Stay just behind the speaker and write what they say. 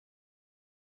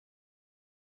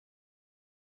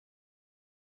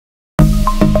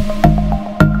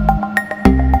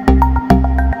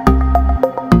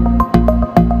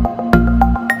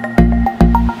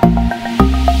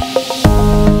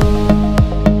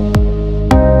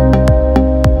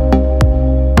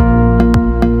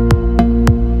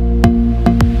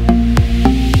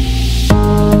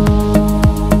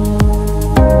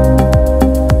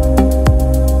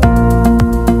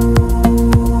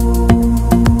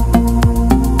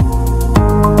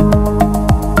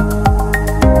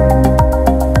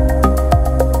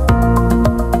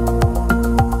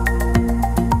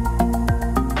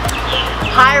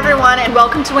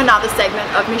to another segment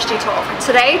of Mishti Talk.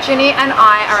 Today, Ginny and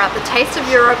I are at the Taste of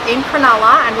Europe in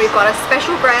Cronulla, and we've got a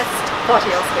special guest,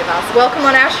 Fotios, with us. Welcome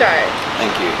on our show.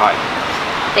 Thank you. Hi.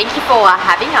 Thank you for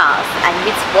having us, and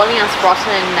you're spoiling us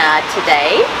rotten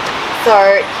today. So,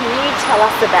 can you tell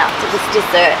us about this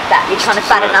dessert that you're trying to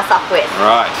fatten us up with?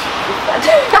 Right.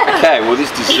 Okay, well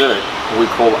this dessert we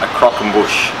call a crock and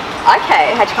bush.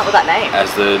 Okay, how'd you come up with that name?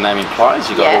 As the name implies,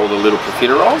 you got all the little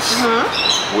profiteroles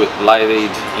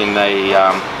laid in a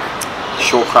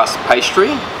short crust pastry,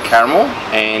 caramel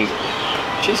and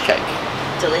cheesecake.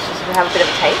 Delicious. Can we have a bit of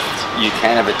a taste? You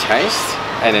can have a taste,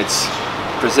 and it's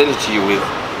presented to you with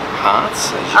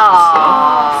hearts, as you can see.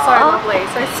 So lovely,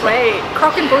 so sweet.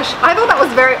 Crock and bush. I thought that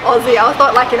was very Aussie. I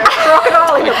thought, like, you know,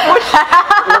 crocodile in the bush.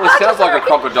 Well, it sounds like a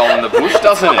crocodile in the bush,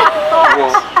 doesn't it?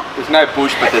 Well, there's no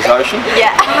bush, but there's ocean.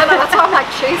 Yeah. No, that's why I'm like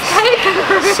cheesecake.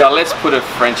 So let's put a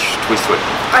French twist to it.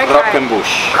 Okay. Crock and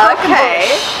bush. Crock and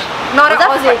bush. Not an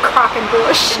Aussie crock and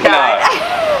bush. No.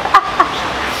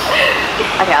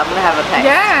 Okay, I'm gonna have a taste.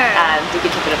 Yeah. And dig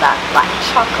into a bit of that black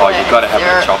chocolate. Oh, you've got to have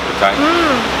that chocolate, don't you?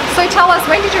 So tell us,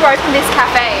 when did you open this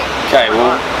cafe? Okay,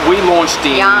 well, we launched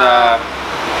in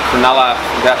Cronulla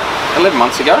about 11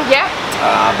 months ago. Yeah.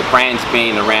 The brand's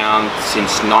been around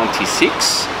since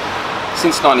 '96.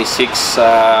 Since '96,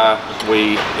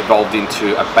 we evolved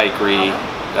into a bakery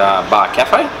bar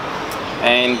cafe,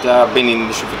 and been in the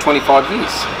industry for 25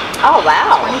 years. Oh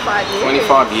wow! 25 years.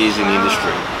 25 years in the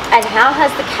industry. And how has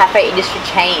the cafe industry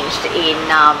changed in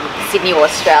Sydney or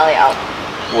Australia?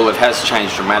 Well, it has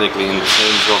changed dramatically in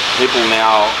terms of people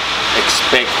now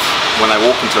expect when they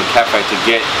walk into a cafe to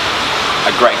get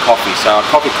a great coffee. So our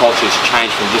coffee culture has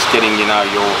changed from just getting, you know,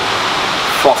 your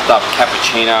frothed up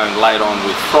cappuccino and laid on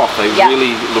with froth. They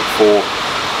really look for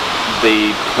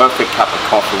the perfect cup of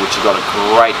coffee, which has got a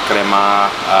great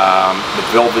crema, the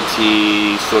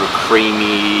velvety, sort of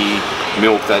creamy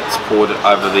milk that's poured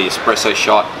over the espresso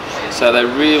shot. So they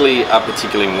really are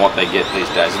particular in what they get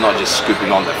these days. It's not just scooping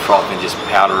on the froth and just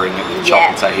powdering it with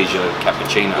chocolate and say, here's your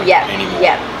cappuccino anymore.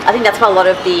 Yeah, I think that's why a lot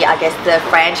of the, I guess, the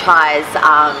franchise,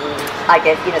 I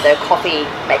guess, you know, the coffee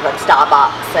makers like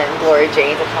Starbucks and Glory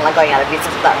Jeans are kind of like going out of business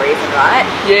for that reason, right?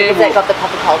 Yeah. Because they've got the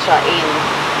coffee culture in.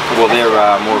 Well, they're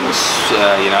more of a,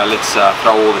 you know, let's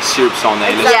throw all the syrups on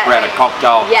there, let's create a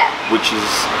cocktail which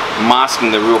is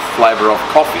masking the real flavour of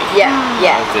coffee. Yeah,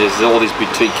 yeah. There's all these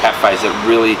boutique cafes that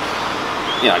really,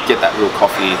 you know, get that real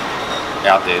coffee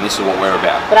out there, and this is what we're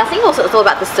about. But I think also it's all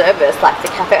about the service, like the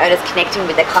cafe owners connecting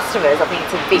with their customers. I think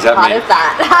it's a big part of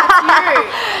that. That's you.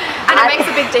 And it makes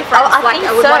a big difference. I like, think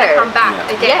I would want to come back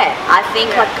again. Yeah, I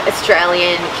think like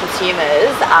Australian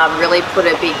consumers really put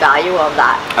a big value on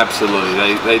that.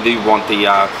 Absolutely, they do want the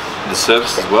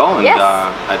service as well, and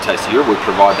at Taste of Europe we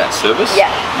provide that service. Yeah.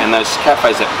 And those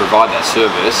cafes that provide that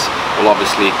service will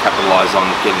obviously capitalise on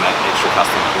getting that extra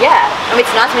customer. Yeah, I mean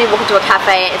it's nice when you walk into a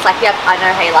cafe. It's like, yep, I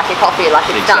know how you like your coffee. Like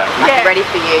it's done, like it's ready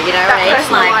for you. You know, that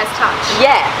personalised touch.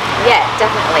 Yeah, yeah,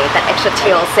 definitely that extra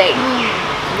TLC.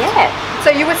 Yeah. So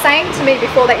you were saying to me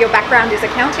before that your background is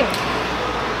accounting.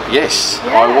 Yes,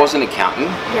 I was an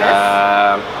accountant.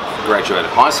 Graduated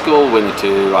high school, went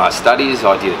into studies.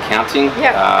 I did accounting.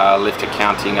 Left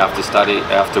accounting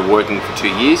after working for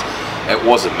 2 years. It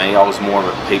wasn't me. I was more of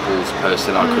a people's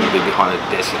person. I couldn't be behind a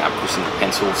desk and pushing the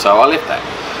pencil. So I left that.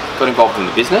 Got involved in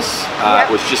the business.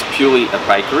 It was just purely a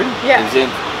bakery. And then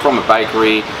from a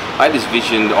bakery, I had this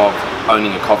vision of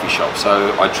owning a coffee shop. So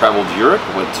I travelled Europe,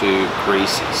 went to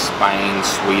Greece, Spain,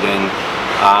 Sweden,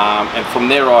 and from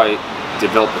there I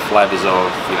developed the flavours of,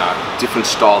 you know, different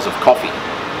styles of coffee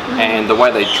and the way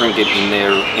they drink it in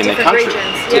their country.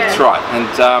 Regions, That's right.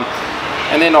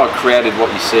 And then I created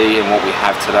what you see and what we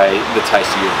have today, the Taste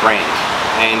of Europe brand.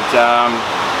 And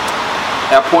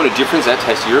our point of difference at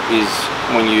Taste of Europe is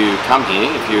when you come here,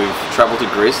 if you've travelled to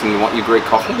Greece and you want your Greek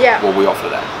coffee, well, we offer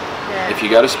that. If you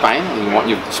go to Spain and you want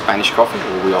your Spanish coffee,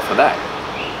 well, we offer that.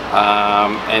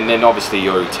 And then obviously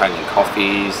your Italian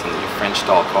coffees and your French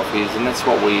style coffees, and that's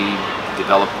what we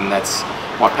develop, and that's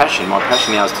my passion. My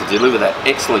passion now is to deliver that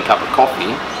excellent cup of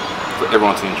coffee for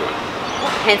everyone to enjoy.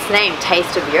 Hence the name,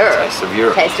 Taste of Europe. Taste of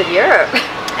Europe. Taste of Europe.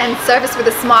 And service with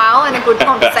a smile and a good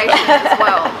conversation as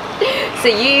well. So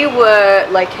you were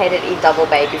located in Double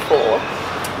Bay before?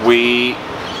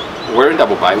 We're in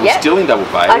Double Bay. We're still in Double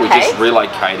Bay. We're just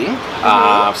relocating.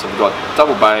 So we've got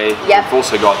Double Bay. We've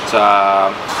also got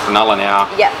Cronulla now,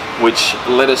 which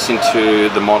led us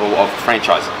into the model of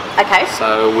franchising. Okay.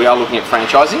 So we are looking at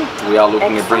franchising. We are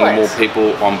looking at bringing more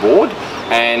people on board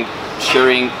and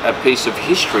sharing a piece of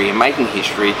history and making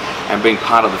history and being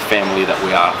part of the family that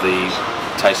we are, the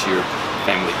Taste of Europe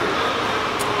family group.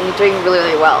 And you're doing really,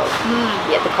 really well.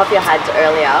 Yeah, the coffee I had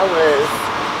earlier was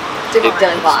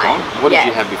divine. What did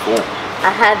you have before? I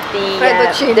had the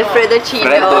Freddoncino.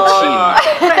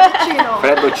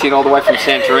 Freddoncino all the way from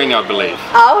Santorini, I believe.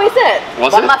 Oh, is it?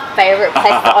 Was One it? of my favourite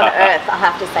places on earth, I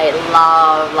have to say.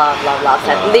 Love.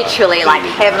 So literally like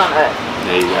heaven on earth.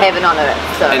 There you go. Heaven on earth.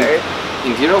 So. And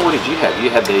Indira, what did you have? You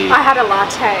had the... I had a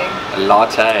latte. A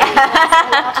latte.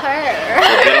 Latte.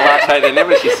 A better latte than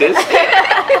ever, she says.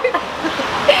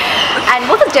 And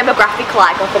what's the demographic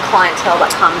like of the clientele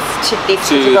that comes to this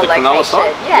particular the Cronulla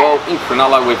location? side? Well, in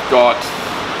Cronulla we've got,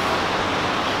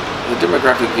 the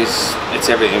demographic is, it's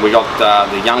everything. We got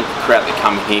the young crowd that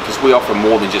come here because we offer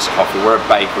more than just coffee. We're a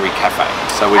bakery cafe.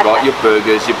 So we've got your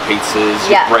burgers, your pizzas,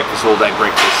 your breakfast, all day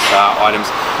breakfast items.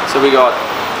 So we got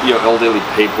your elderly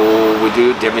people. We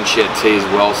do Devonshire tea as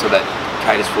well, so that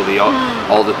caters for the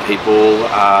older people.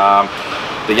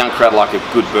 The young crowd like a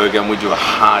good burger, and we do a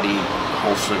hearty,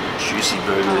 wholesome, juicy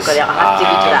burgers. Oh my God, I'll have to dig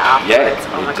into that afterwards.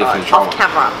 Yeah, oh my definitely God. Off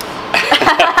camera.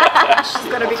 She's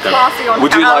got to be classy on we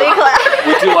do camera.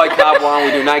 we do low carb one,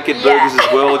 we do naked burgers as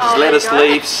well, just lettuce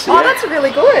leaves. Oh, that's really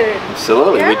good.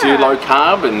 Absolutely, we do low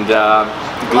carb and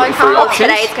gluten-free options.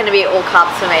 Today it's going to be all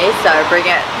carbs for me, so bring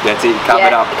it. That's it, carb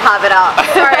it up. Carb it up.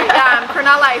 So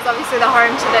Cronulla is obviously the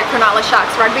home to the Cronulla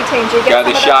Sharks rugby team. Do you get Go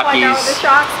the some of the Sharkies. with the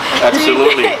Sharks?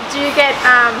 Absolutely. Do you get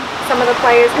some of the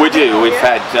players? We do. We've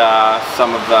had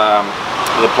some of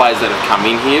the players that have come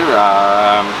in here.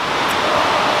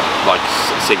 Like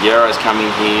Segura's coming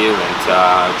here, and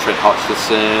Trent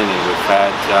Hodgson, and we've had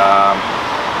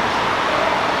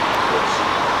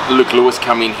Luke Lewis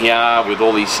come in here with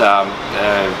all these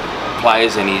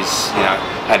players, and he's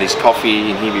had his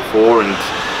coffee in here before, and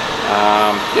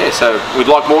yeah, so we'd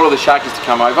like more of the Sharkies to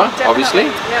come over. Definitely. Obviously,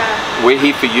 we're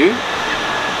here for you,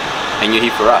 and you're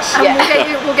here for us. And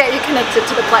we'll get you connected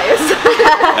to the players.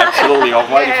 Absolutely, I'm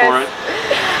waiting for it.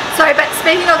 So, but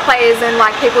speaking of players and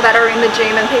like people that are in the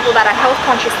gym and people that are health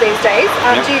conscious these days,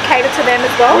 do you cater to them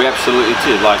as well? We absolutely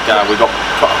do. Like we've got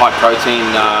high protein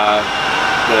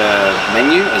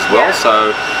menu as well.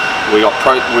 So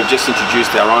we've just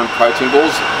introduced our own protein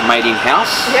balls made in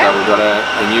house. So we've got a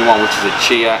new one which is a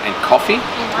chia and coffee,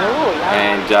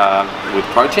 and with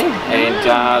protein. And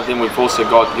then we've also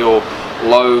got your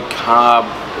low carb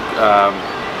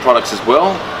products as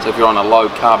well. So if you're on a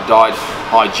low carb diet,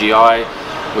 high GI,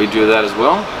 we do that as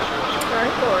well. Very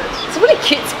good. It's a really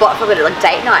cute spot for a bit of like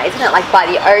date night, isn't it? Like by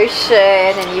the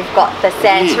ocean, and you've got the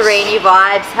Santorini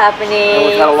vibes happening.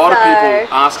 And we've had a lot of people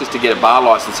ask us to get a bar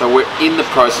license, so we're in the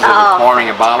process of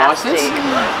acquiring a bar license,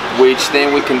 which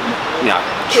then we can,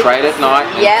 trade at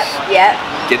night.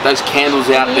 Get those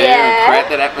candles out there and create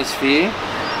that atmosphere.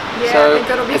 Yeah, so I think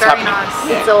it'll be very nice.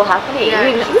 It's all happening.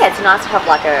 It's nice to have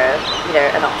like an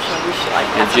optional wish like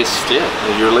that. And just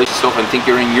you release yourself and think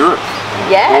you're in Europe.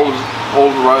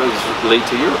 All roads lead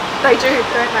to Europe. They do,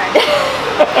 don't they?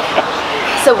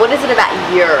 So what is it about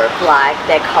Europe, like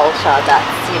their culture,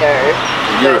 that's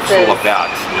Europe's all about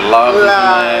love, isn't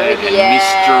it? And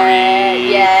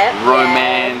mystery,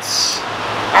 romance,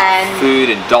 and food,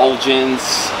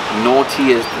 indulgence,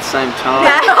 naughty at the same time.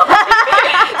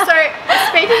 So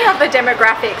speaking of the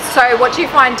demographics, so what do you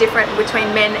find different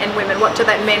between men and women? What do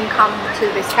men come to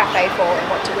this cafe for, and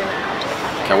what do women come to the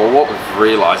cafe? Okay, well, what we've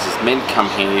realised is men come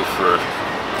here for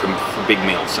big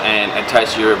meals, and at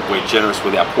Taste Europe we're generous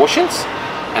with our portions,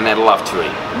 and they love to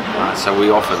eat. So we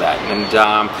offer that. And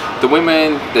the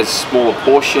women, there's smaller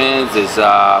portions, there's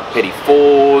petit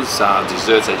fours,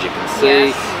 desserts, as you can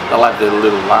see. They'll have their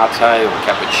little latte or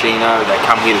cappuccino. They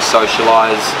come here to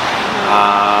socialise.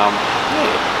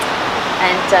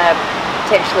 And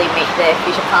potentially meet their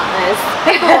future partners.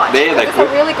 People watch. It's a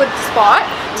really good spot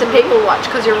to people watch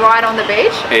because you're right on the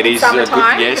beach. It is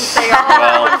summertime. Good, yes. You can see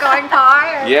everyone going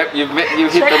by. Yep, you've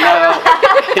hit the nail.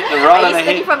 Hit the right on the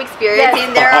head. From experience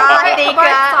in there, I think. For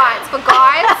both sides. For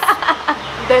guys,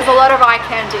 there's a lot of eye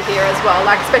candy here as well,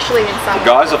 like especially in summer. For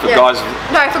guys or for guys?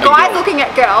 No, for guys looking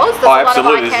at girls, there's a lot of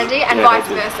eye candy, and vice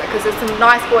versa, because there's some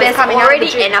nice boys coming out of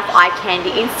the gym. There's already enough eye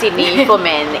candy in Sydney for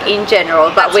men in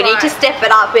general, but we need to step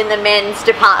it up in the men's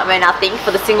department, I think,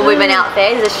 for the single women out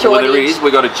there. There's a shortage. Well, there is.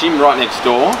 We've got a gym right next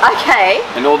door. Okay.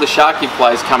 And all the Sharky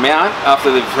players come out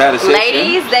after they've had a session.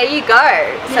 Ladies, there you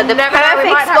go. So the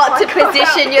perfect spot to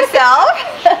position yourself.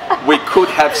 We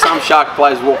could have some Shark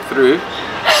players walk through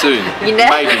soon.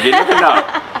 Maybe, you never know.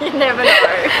 You never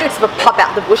know. Just pop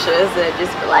out the bushes and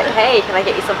just be like, hey, can I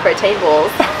get you some protein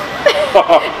balls?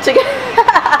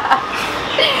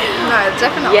 No,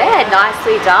 definitely. Yeah,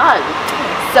 nicely done.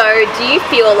 So do you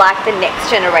feel like the next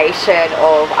generation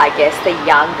of, I guess, the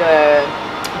younger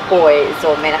boys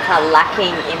or men are kind of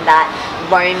lacking in that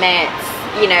romance,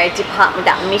 department,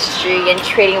 that mystery and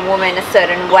treating a woman a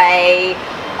certain way?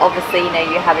 obviously, you know,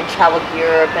 you having travelled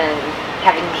Europe and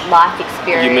having life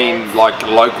experience. You mean like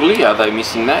locally? Are they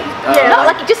missing that? Not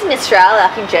like just in Australia,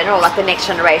 like in general, like the next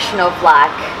generation of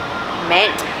like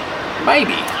men.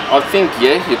 Maybe. I think,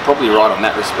 yeah, you're probably right on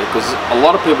that respect, because a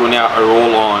lot of people now are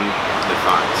all on their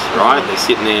phones, right? They're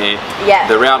sitting there,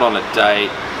 they're out on a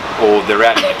date, or they're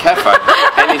out in a cafe,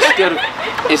 and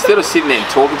instead of sitting there and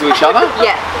talking to each other,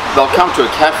 they'll come to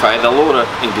a cafe, they'll order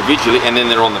individually, and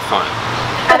then they're on the phone.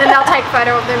 And then they'll take a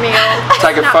photo of the meal.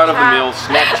 Take a photo of the meal,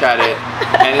 Snapchat it,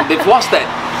 and they've lost that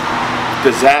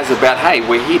pizzazz about, hey,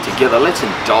 we're here together, let's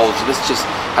indulge, let's just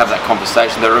have that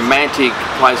conversation, the romantic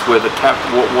place where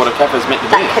what a cafe is meant to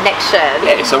be. That connection.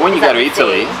 Yeah, so when you go to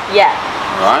Italy,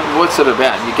 right, what's it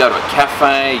about? You go to a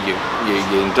cafe, you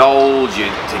indulge,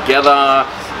 you're together,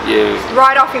 you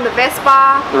ride off in the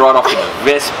Vespa. Ride off in the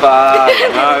Vespa,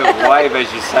 you know, wave as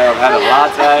you say, I've had a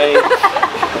latte.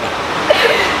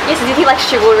 Yes, do you think like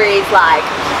chivalry is like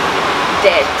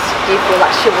dead? Do you feel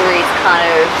like chivalry is kind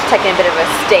of taking a bit of a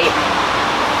steep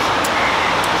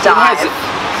dive?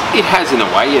 It has in a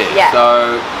way, yeah.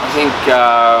 So I think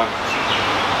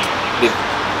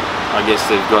I guess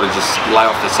they've got to just lay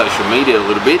off the social media a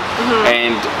little bit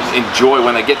and enjoy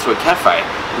when they get to a cafe.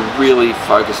 Really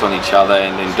focus on each other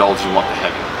and indulge in what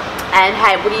they're having. And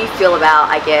hey, what do you feel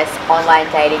about, I guess, online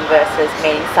dating versus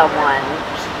meeting someone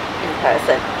in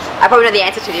person? I probably know the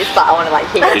answer to this, but I want to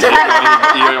like hear it. You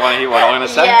want to hear what I'm going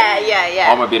to say? Yeah.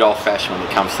 I'm a bit old-fashioned when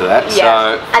it comes to that.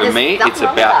 So for me, it's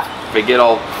about forget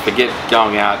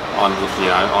going out on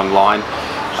online.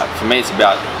 For me, it's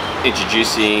about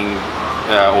introducing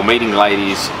or meeting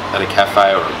ladies at a cafe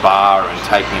or a bar and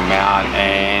taking them out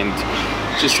and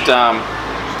just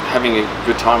having a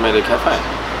good time at a cafe.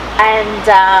 And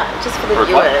just for the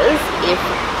viewers, if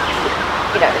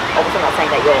you know, obviously I'm not saying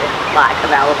that you're like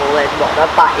available and whatnot,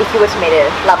 but if you were to meet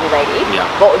a lovely lady,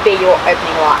 what would be your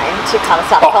opening line to kind of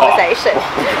start the conversation?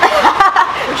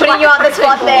 Putting you on the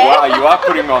spot there. Wow, you are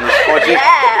putting me on the spot.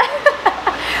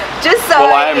 Just so.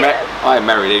 Well, I am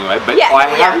married anyway, but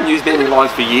I haven't used any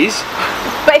lines for years.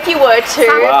 But if you were to,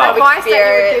 advice that you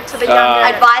would give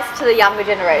to the younger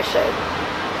generation.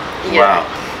 Wow,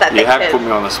 you have put me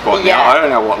on the spot now. I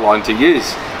don't know what line to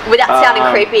use. Without sounding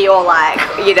creepy or like,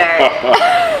 you know.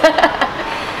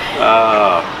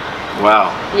 Wow.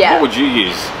 Yeah. What would you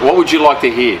use? What would you like to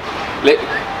hear?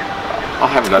 I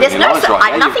haven't got any lines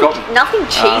right now. Nothing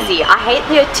cheesy. I hate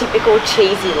the typical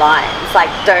cheesy lines.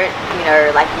 Like, don't, you know,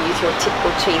 like use your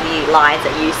typical cheesy lines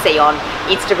that you see on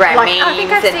Instagram memes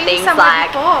and things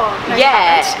like. I've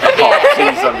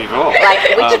seen some before. Like,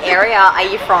 which area are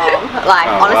you from? Like,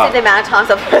 honestly, the amount of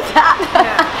times I've heard that.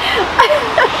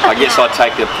 I guess I'd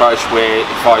take the approach where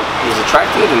if I was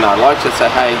attracted and I liked it, say,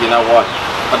 hey, you know what,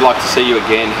 I'd like to see you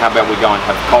again. How about we go and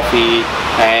have coffee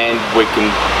and we can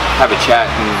have a chat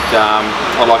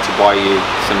and I'd like to buy you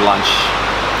some lunch.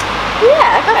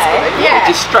 Yeah, okay. Yeah,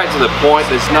 just straight to the point.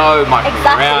 There's no mucking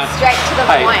around. Straight to the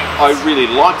point. I'd really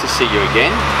like to see you again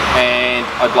and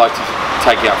I'd like to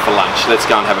take you out for lunch. Let's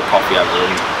go and have a coffee over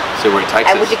and see where it takes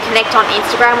us. And would you connect on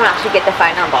Instagram or actually get the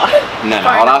phone number? No,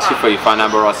 I'd ask you for your phone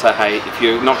number. I'd say, hey, if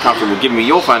you're not comfortable giving me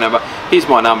your phone number, here's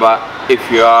my number. If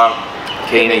you are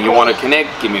keen and you want to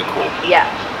connect, give me a call. Yeah.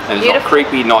 And it's not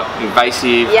creepy, not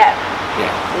invasive. Yeah.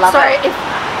 Love so it. if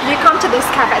you come to this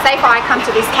cafe, say if I come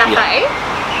to this cafe,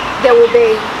 there will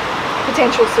be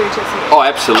potential suitors here. Oh,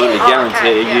 absolutely,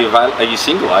 guarantee. Are you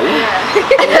single, are you?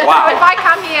 Yeah. Wow. So if I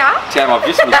come here, damn, I've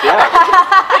just missed out.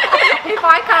 if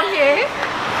I come here,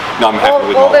 no, I'm happy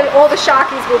with all the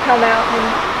sharkies will come out.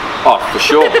 Oh, for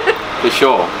sure, for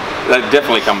sure. They'll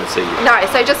definitely come and see you. No,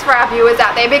 so just for our viewers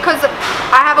out there, because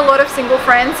I have a lot of single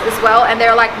friends as well, and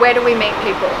they're like, where do we meet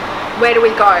people? Where do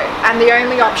we go? And the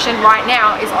only option right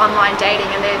now is online dating,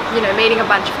 and they're, you know, meeting a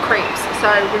bunch of creeps. So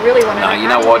we really want to know. You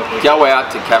know what? Go out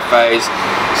to cafes,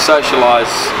 socialise,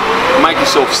 make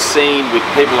yourself seen with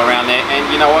people around there, and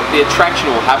you know what? The attraction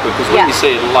will happen because when you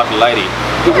see a lovely lady,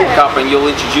 you'll walk up and you'll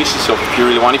introduce yourself if you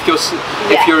really want. If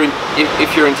you're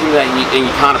intimidated and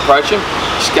you can't approach them,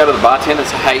 just go to the bartender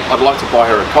and say, hey, I'd like to buy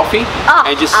her a coffee,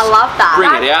 and just I love that. Bring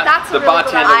it out. The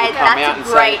bartender will come out and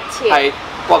say, hey,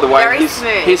 by the way,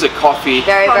 here's a coffee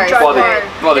very by the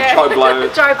Joe Blow.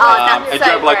 And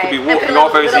Joe Blow could be walking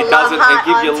off as he does it and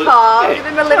give you a little wave.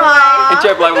 And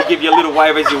Joe Blow will give you a little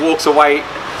wave as he walks away,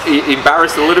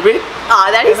 embarrassed a little bit. Oh,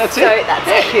 that's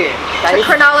cute. So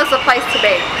Cronulla's a place to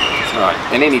be. That's right.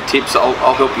 And any tips,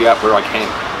 I'll help you out where I can.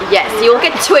 Yes, you'll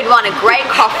get 2 in 1, a great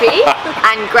coffee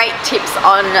and great tips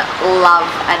on love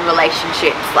and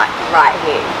relationships, like right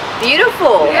here.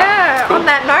 Beautiful. Yeah, cool. On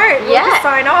that note, we'll just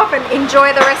sign off and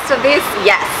enjoy the rest of this.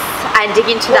 Yes. and dig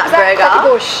into that burger.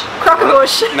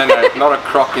 Crock-a-bush. No, not a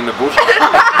crock in the bush.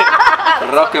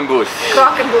 Rock and bush.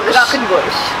 Crock and bush. Rock and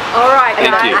bush. All right,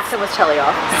 Thank guys. you. Accent was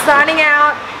Choreographer. Signing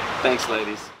out. Thanks,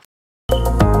 ladies.